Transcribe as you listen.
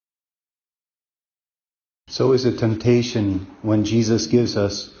It's always a temptation when Jesus gives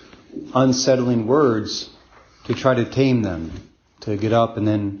us unsettling words to try to tame them, to get up. And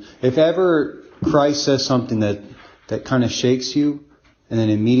then if ever Christ says something that kind of shakes you, and then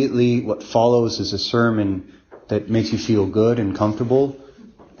immediately what follows is a sermon that makes you feel good and comfortable,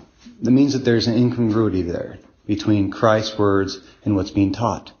 that means that there's an incongruity there between Christ's words and what's being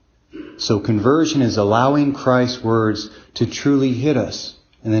taught. So conversion is allowing Christ's words to truly hit us,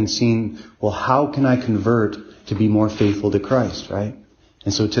 and then seeing, well, how can I convert to be more faithful to Christ, right?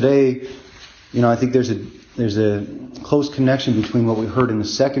 And so today, I think there's a close connection between what we heard in the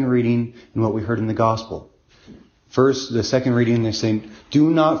second reading and what we heard in the gospel. First, the second reading, they're saying, do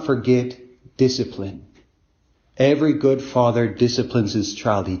not forget discipline. Every good father disciplines his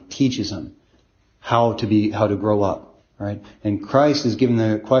child. He teaches him how to grow up, right? And Christ is given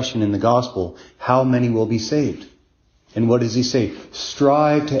the question in the gospel, how many will be saved? And what does he say?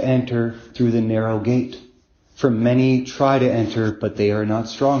 Strive to enter through the narrow gate. For many try to enter, but they are not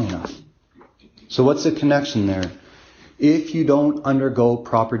strong enough. So what's the connection there? If you don't undergo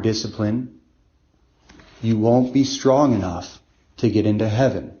proper discipline, you won't be strong enough to get into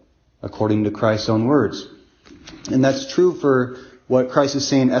heaven, according to Christ's own words. And that's true for what Christ is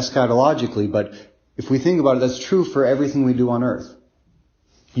saying eschatologically, but if we think about it, that's true for everything we do on earth.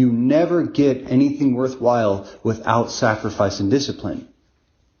 You never get anything worthwhile without sacrifice and discipline.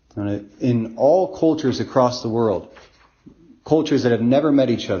 In all cultures across the world, cultures that have never met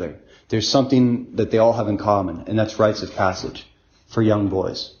each other, there's something that they all have in common, and that's rites of passage for young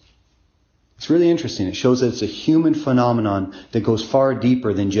boys. It's really interesting. It shows that it's a human phenomenon that goes far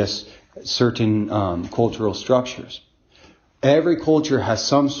deeper than just certain cultural structures. Every culture has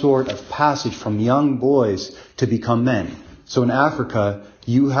some sort of passage from young boys to become men. So in Africa,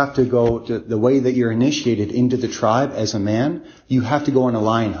 you have to go to the way that you're initiated into the tribe as a man. You have to go on a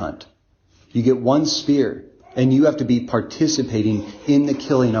lion hunt. You get one spear, and you have to be participating in the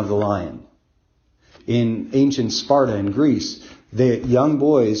killing of the lion. In ancient Sparta in Greece, the young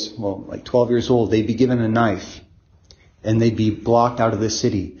boys, like 12 years old, they'd be given a knife, and they'd be blocked out of the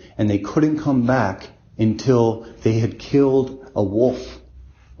city, and they couldn't come back until they had killed a wolf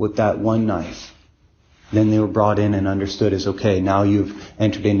with that one knife. Then they were brought in and understood as, okay, now you've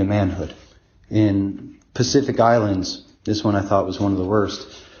entered into manhood. In Pacific Islands, this one I thought was one of the worst.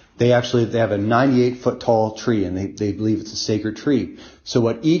 They have a 98-foot tall tree, and they believe it's a sacred tree. So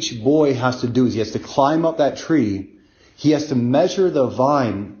what each boy has to do is he has to climb up that tree. He has to measure the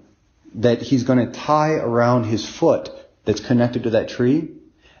vine that he's going to tie around his foot that's connected to that tree.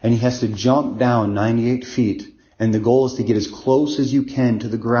 And he has to jump down 98 feet. And the goal is to get as close as you can to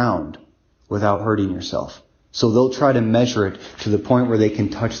the ground without hurting yourself. So they'll try to measure it to the point where they can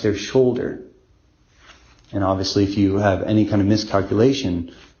touch their shoulder. And obviously if you have any kind of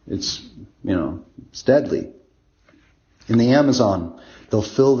miscalculation, it's deadly. In the Amazon, they'll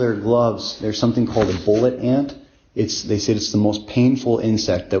fill their gloves. There's something called a bullet ant. They say it's the most painful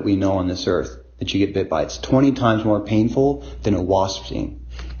insect that we know on this earth that you get bit by. It's 20 times more painful than a wasp sting.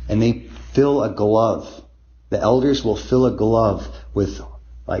 And they fill a glove. The elders will fill a glove with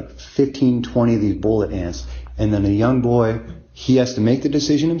like 15, 20 of these bullet ants. And then a young boy, he has to make the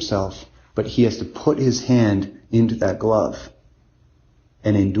decision himself, but he has to put his hand into that glove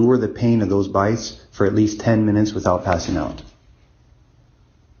and endure the pain of those bites for at least 10 minutes without passing out.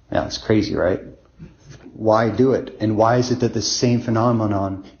 Yeah, it's crazy, right? Why do it? And why is it that the same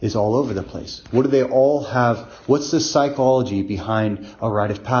phenomenon is all over the place? What do they all have? What's the psychology behind a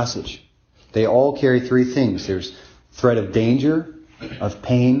rite of passage? They all carry three things. There's threat of danger, of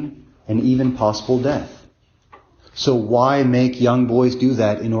pain, and even possible death. So why make young boys do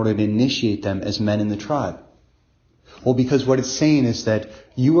that in order to initiate them as men in the tribe? Well, because what it's saying is that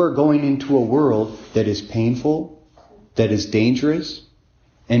you are going into a world that is painful, that is dangerous,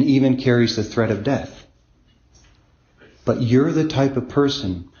 and even carries the threat of death. But you're the type of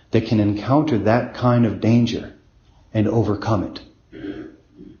person that can encounter that kind of danger and overcome it.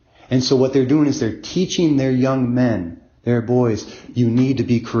 And so what they're doing is they're teaching their young men, their boys, you need to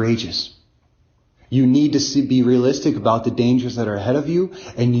be courageous. You need to be realistic about the dangers that are ahead of you,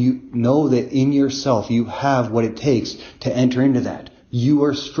 and you know that in yourself you have what it takes to enter into that. You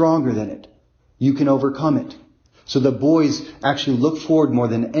are stronger than it. You can overcome it. So the boys actually look forward more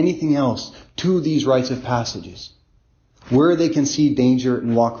than anything else to these rites of passages, where they can see danger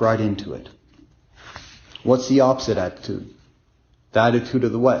and walk right into it. What's the opposite attitude? The attitude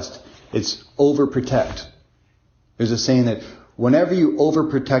of the West. It's overprotect. There's a saying that whenever you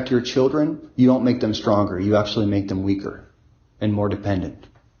overprotect your children, you don't make them stronger. You actually make them weaker and more dependent.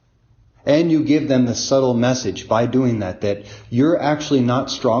 And you give them the subtle message by doing that you're actually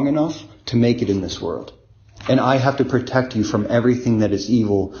not strong enough to make it in this world. And I have to protect you from everything that is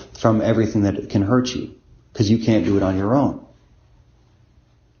evil, from everything that can hurt you, because you can't do it on your own.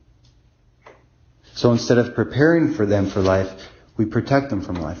 So instead of preparing for them for life, we protect them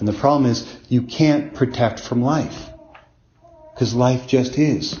from life. And the problem is, you can't protect from life, because life just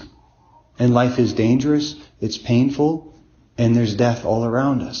is. And life is dangerous, it's painful, and there's death all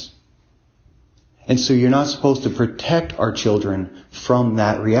around us. And so you're not supposed to protect our children from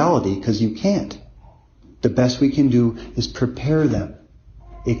that reality, because you can't. The best we can do is prepare them,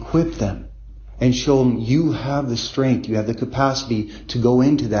 equip them, and show them you have the strength, you have the capacity to go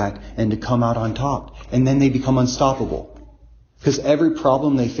into that and to come out on top. And then they become unstoppable. Because every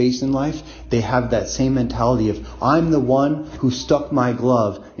problem they face in life, they have that same mentality of, I'm the one who stuck my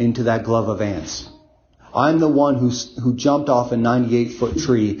glove into that glove of ants. I'm the one who jumped off a 98-foot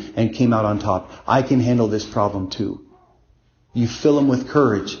tree and came out on top. I can handle this problem too. You fill them with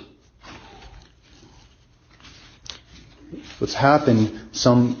courage. What's happened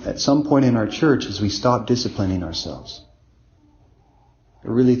at some point in our church is we stop disciplining ourselves. I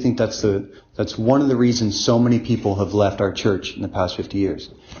really think that's one of the reasons so many people have left our church in the past 50 years.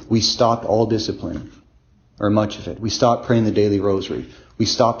 We stopped all discipline, or much of it. We stopped praying the daily rosary. We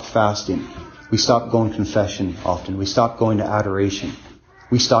stopped fasting. We stopped going to confession often. We stopped going to adoration.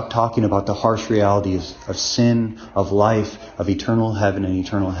 We stopped talking about the harsh realities of sin, of life, of eternal heaven and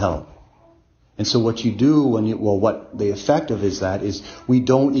eternal hell. And so what you do what the effect of is we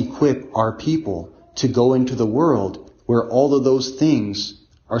don't equip our people to go into the world where all of those things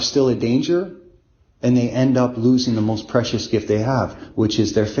are still a danger, and they end up losing the most precious gift they have, which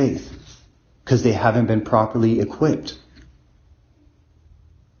is their faith, because they haven't been properly equipped.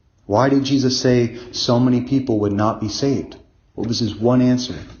 Why did Jesus say so many people would not be saved? Well, this is one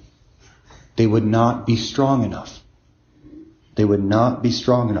answer. They would not be strong enough. They would not be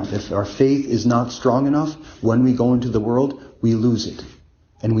strong enough. If our faith is not strong enough, when we go into the world, we lose it.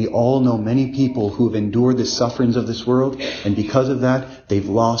 And we all know many people who have endured the sufferings of this world, and because of that, they've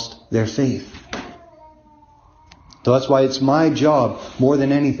lost their faith. So that's why it's my job, more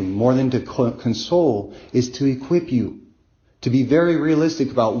than anything, more than to console, is to equip you. To be very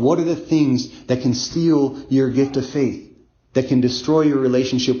realistic about what are the things that can steal your gift of faith, that can destroy your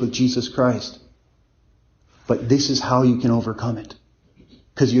relationship with Jesus Christ. But this is how you can overcome it.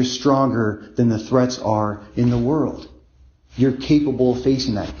 Because you're stronger than the threats are in the world. You're capable of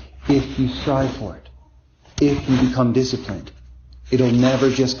facing that if you strive for it. If you become disciplined. It'll never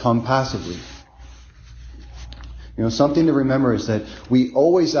just come passively. Something to remember is that we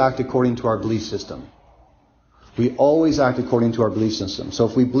always act according to our belief system. We always act according to our belief system. So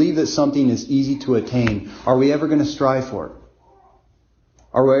if we believe that something is easy to attain, are we ever going to strive for it?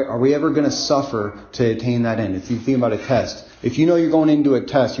 Are we ever going to suffer to attain that end? If you think about a test, if you know you're going into a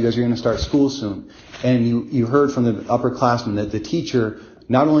test, you guys are going to start school soon, and you heard from the upperclassmen that the teacher,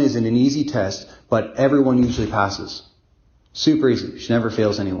 not only is it an easy test, but everyone usually passes. Super easy. She never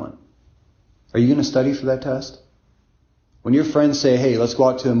fails anyone. Are you going to study for that test? When your friends say, hey, let's go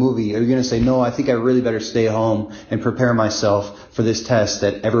out to a movie, are you going to say, no, I think I really better stay home and prepare myself for this test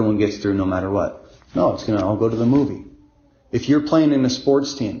that everyone gets through no matter what? No, I'll go to the movie. If you're playing in a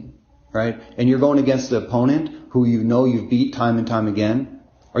sports team, right, and you're going against the opponent who you know you've beat time and time again,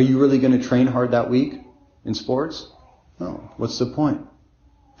 are you really going to train hard that week in sports? No. What's the point?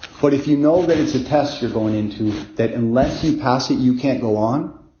 But if you know that it's a test you're going into, that unless you pass it, you can't go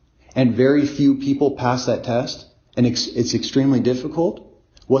on, and very few people pass that test, and it's extremely difficult,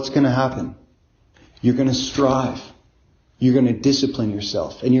 what's going to happen? You're going to strive. You're going to discipline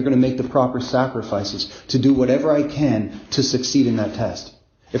yourself, and you're going to make the proper sacrifices to do whatever I can to succeed in that test.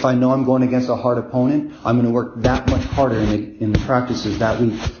 If I know I'm going against a hard opponent, I'm going to work that much harder in the practices that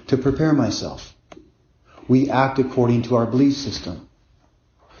week to prepare myself. We act according to our belief system.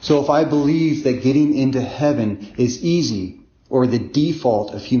 So if I believe that getting into heaven is easy, or the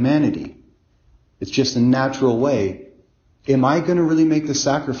default of humanity, it's just a natural way, am I going to really make the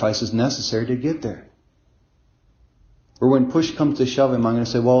sacrifices necessary to get there? Or when push comes to shove, am I going to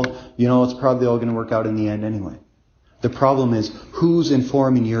say, well, it's probably all going to work out in the end anyway? The problem is, who's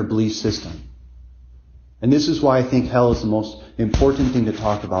informing your belief system? And this is why I think hell is the most important thing to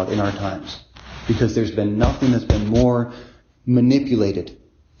talk about in our times. Because there's been nothing that's been more manipulated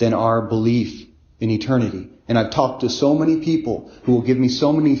than our belief in eternity. And I've talked to so many people who will give me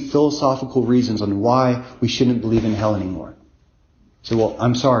so many philosophical reasons on why we shouldn't believe in hell anymore. So, well,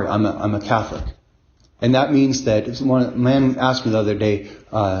 I'm sorry, I'm a Catholic. And that means that one man asked me the other day,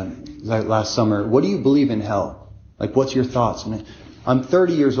 last summer, what do you believe in hell? Like, what's your thoughts? And I'm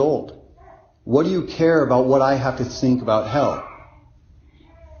 30 years old. What do you care about what I have to think about hell?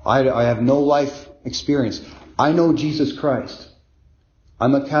 I have no life experience. I know Jesus Christ.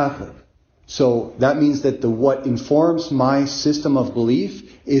 I'm a Catholic. So that means that what informs my system of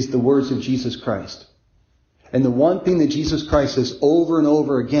belief is the words of Jesus Christ. And the one thing that Jesus Christ says over and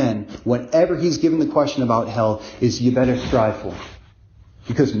over again, whenever he's given the question about hell, is you better strive for it.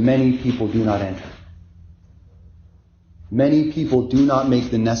 Because many people do not enter. Many people do not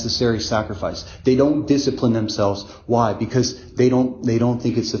make the necessary sacrifice. They don't discipline themselves. Why? Because they don't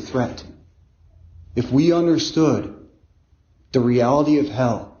think it's a threat. If we understood the reality of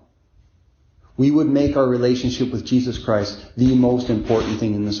hell, we would make our relationship with Jesus Christ the most important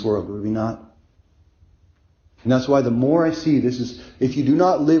thing in this world, would we not? And that's why the more I see this is, if you do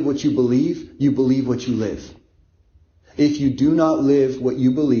not live what you believe what you live. If you do not live what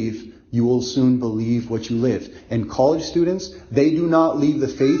you believe, you will soon believe what you live. And college students, they do not leave the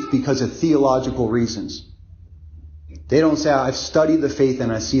faith because of theological reasons. They don't say, I've studied the faith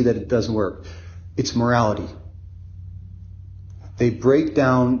and I see that it doesn't work. It's morality. They break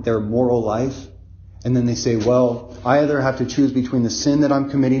down their moral life and then they say, well, I either have to choose between the sin that I'm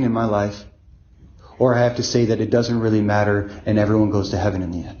committing in my life or I have to say that it doesn't really matter and everyone goes to heaven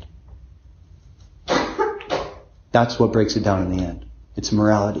in the end. That's what breaks it down in the end. It's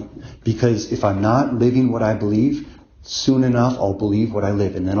morality. Because if I'm not living what I believe, soon enough I'll believe what I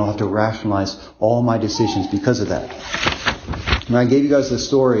live. And then I'll have to rationalize all my decisions because of that. When I gave you guys this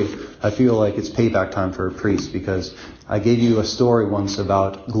story, I feel like it's payback time for a priest. Because I gave you a story once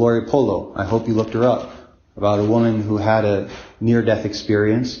about Gloria Polo. I hope you looked her up. About a woman who had a near-death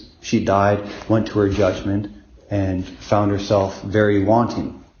experience. She died, went to her judgment, and found herself very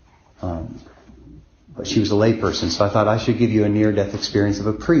wanting. But she was a layperson, so I thought I should give you a near-death experience of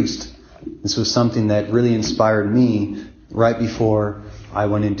a priest. This was something that really inspired me right before I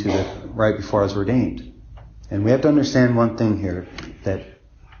was ordained. And we have to understand one thing here, that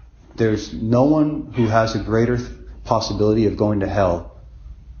there's no one who has a greater possibility of going to hell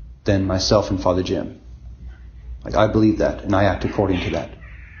than myself and Father Jim. I believe that, and I act according to that.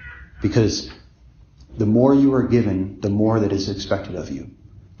 Because the more you are given, the more that is expected of you.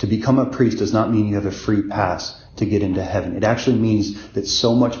 To become a priest does not mean you have a free pass to get into heaven. It actually means that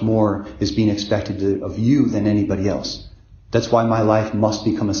so much more is being expected of you than anybody else. That's why my life must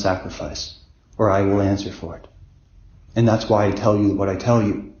become a sacrifice, or I will answer for it. And that's why I tell you what I tell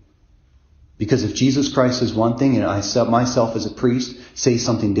you. Because if Jesus Christ is one thing and I myself as a priest say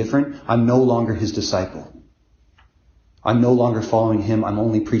something different, I'm no longer his disciple. I'm no longer following him. I'm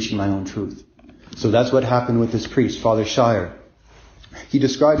only preaching my own truth. So that's what happened with this priest, Father Shire. He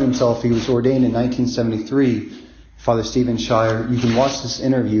described himself, he was ordained in 1973, Father Stephen Shire. You can watch this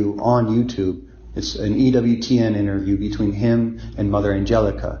interview on YouTube. It's an EWTN interview between him and Mother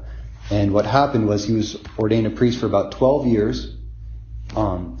Angelica. And what happened was he was ordained a priest for about 12 years.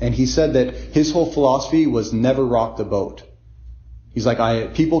 And he said that his whole philosophy was never rock the boat. He's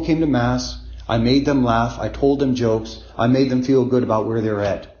like, people came to Mass, I made them laugh, I told them jokes, I made them feel good about where they're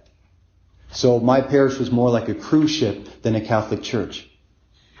at. So my parish was more like a cruise ship than a Catholic church.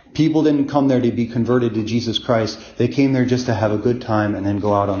 People didn't come there to be converted to Jesus Christ. They came there just to have a good time and then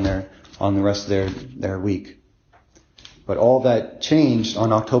go out on the rest of their week. But all that changed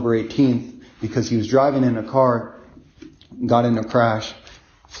on October 18th because he was driving in a car, got in a crash,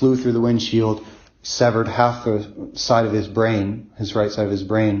 flew through the windshield, severed half the side of his brain, his right side of his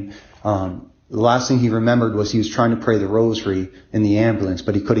brain. The last thing he remembered was he was trying to pray the rosary in the ambulance,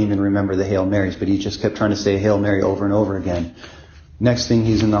 but he couldn't even remember the Hail Marys, but he just kept trying to say Hail Mary over and over again. Next thing,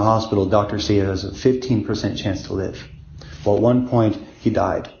 he's in the hospital. Doctors say he has a 15% chance to live. Well, at one point, he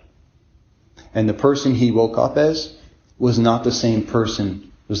died. And the person he woke up as was not the same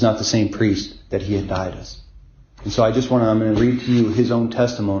person, was not the same priest that he had died as. And so I'm going to read to you his own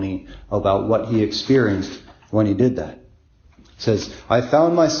testimony about what he experienced when he did that. It says, I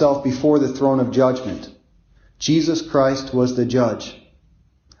found myself before the throne of judgment. Jesus Christ was the judge.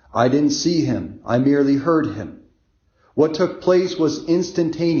 I didn't see him. I merely heard him. What took place was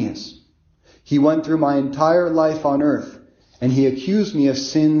instantaneous. He went through my entire life on earth, and he accused me of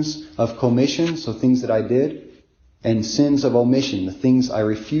sins of commission, so things that I did, and sins of omission, the things I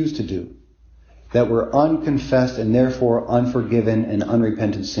refused to do, that were unconfessed and therefore unforgiven and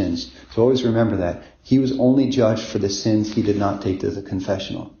unrepentant sins. So always remember that. He was only judged for the sins he did not take to the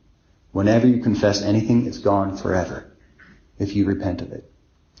confessional. Whenever you confess anything, it's gone forever if you repent of it.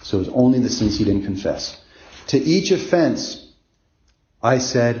 So it's only the sins he didn't confess. To each offense, I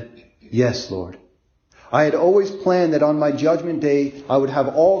said, yes, Lord. I had always planned that on my judgment day, I would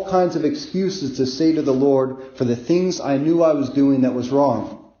have all kinds of excuses to say to the Lord for the things I knew I was doing that was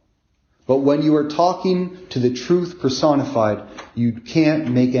wrong. But when you are talking to the truth personified, you can't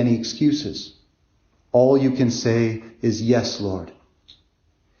make any excuses. All you can say is, yes, Lord.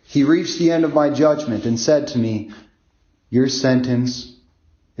 He reached the end of my judgment and said to me, your sentence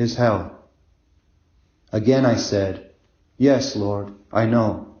is hell. Again I said, yes, Lord, I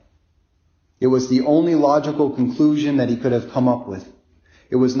know. It was the only logical conclusion that he could have come up with.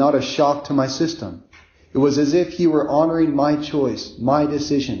 It was not a shock to my system. It was as if he were honoring my choice, my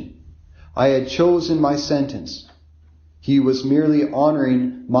decision. I had chosen my sentence. He was merely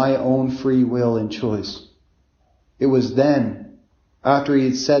honoring my own free will and choice. It was then, after he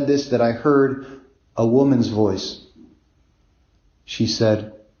had said this, that I heard a woman's voice. She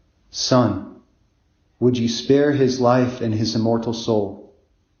said, Son, would you spare his life and his immortal soul?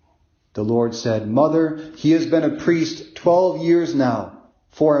 The Lord said, Mother, he has been a priest 12 years now,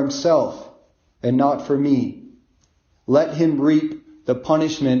 for himself and not for me. Let him reap the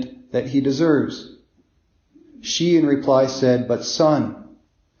punishment that he deserves. She in reply said, But son,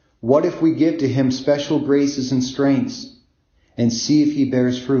 what if we give to him special graces and strengths and see if he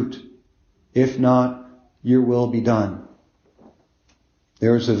bears fruit? If not, your will be done.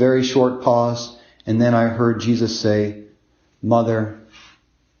 There was a very short pause, and then I heard Jesus say, Mother,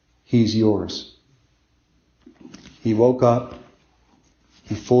 he's yours. He woke up.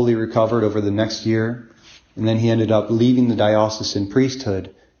 He fully recovered over the next year, and then he ended up leaving the diocesan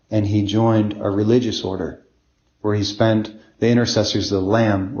priesthood, and he joined a religious order where he spent the intercessors of the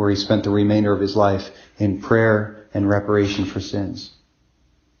Lamb, where he spent the remainder of his life in prayer and reparation for sins.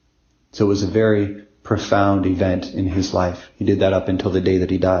 So it was a very profound event in his life. He did that up until the day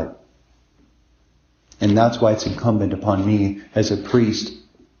that he died. And that's why it's incumbent upon me as a priest.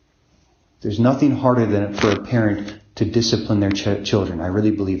 There's nothing harder than for a parent to discipline their children. I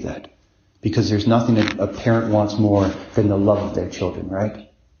really believe that. Because there's nothing that a parent wants more than the love of their children, right?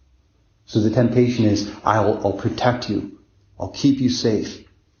 So the temptation is, I'll protect you. I'll keep you safe.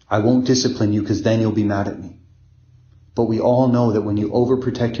 I won't discipline you because then you'll be mad at me. But we all know that when you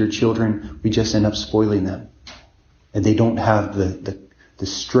overprotect your children, we just end up spoiling them. And they don't have the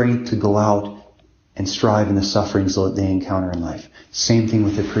strength to go out and strive in the sufferings that they encounter in life. Same thing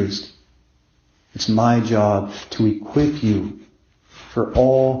with the priest. It's my job to equip you for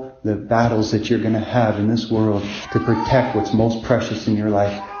all the battles that you're going to have in this world to protect what's most precious in your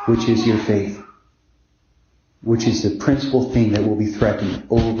life, which is your faith, which is the principal thing that will be threatened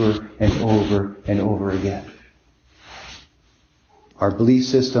over and over and over again. Our belief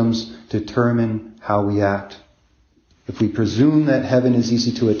systems determine how we act. If we presume that heaven is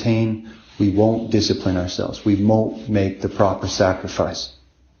easy to attain, we won't discipline ourselves. We won't make the proper sacrifice.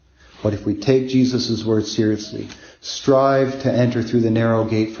 But if we take Jesus' word seriously, strive to enter through the narrow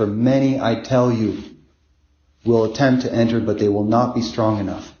gate, for many, I tell you, will attempt to enter, but they will not be strong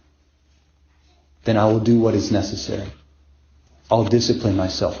enough. Then I will do what is necessary. I'll discipline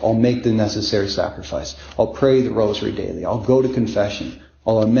myself. I'll make the necessary sacrifice. I'll pray the rosary daily. I'll go to confession.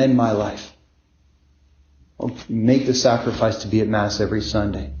 I'll amend my life. I'll make the sacrifice to be at Mass every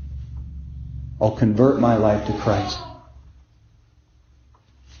Sunday. I'll convert my life to Christ.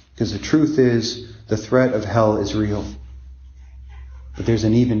 Because the truth is, the threat of hell is real. But there's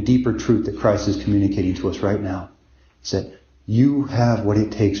an even deeper truth that Christ is communicating to us right now. It's that you have what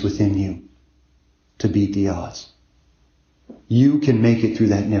it takes within you to beat the odds. You can make it through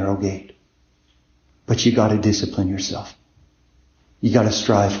that narrow gate. But you got to discipline yourself. You got to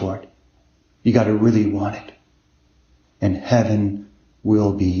strive for it. You got to really want it. And heaven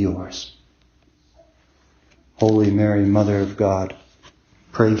will be yours. Holy Mary, Mother of God,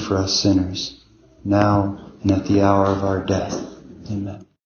 pray for us sinners, now and at the hour of our death. Amen.